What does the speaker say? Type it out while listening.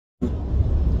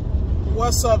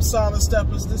What's up, Solid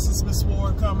Steppers? This is Miss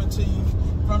Ward coming to you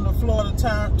from the Florida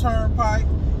Turnpike,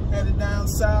 headed down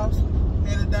south,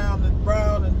 headed down to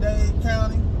Broward and Dade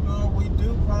County. You know what we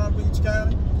do, Palm Beach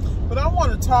County. But I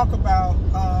want to talk about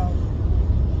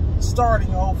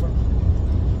starting over.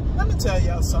 Let me tell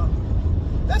y'all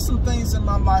something. There's some things in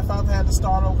my life I've had to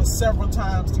start over several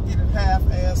times to get it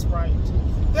half-assed right.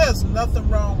 There's nothing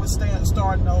wrong with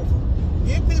starting over.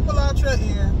 Get people out your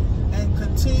ear and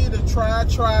continue to try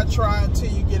until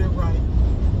you get it right.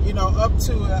 You know, up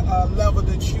to a level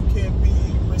that you can be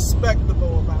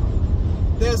respectable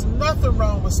about. There's nothing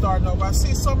wrong with starting over. I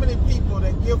see so many people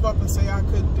that give up and say, I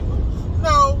couldn't do it.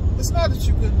 No, it's not that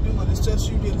you couldn't do it. It's just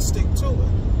you didn't stick to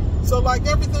it. So like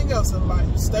everything else in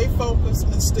life, stay focused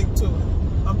and stick to it.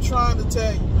 I'm trying to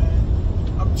tell you,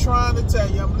 man. I'm trying to tell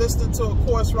you. I'm listening to a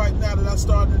course right now that I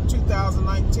started in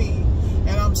 2019,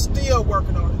 and I'm still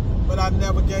working on it, but I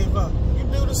never gave up. You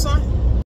do the same.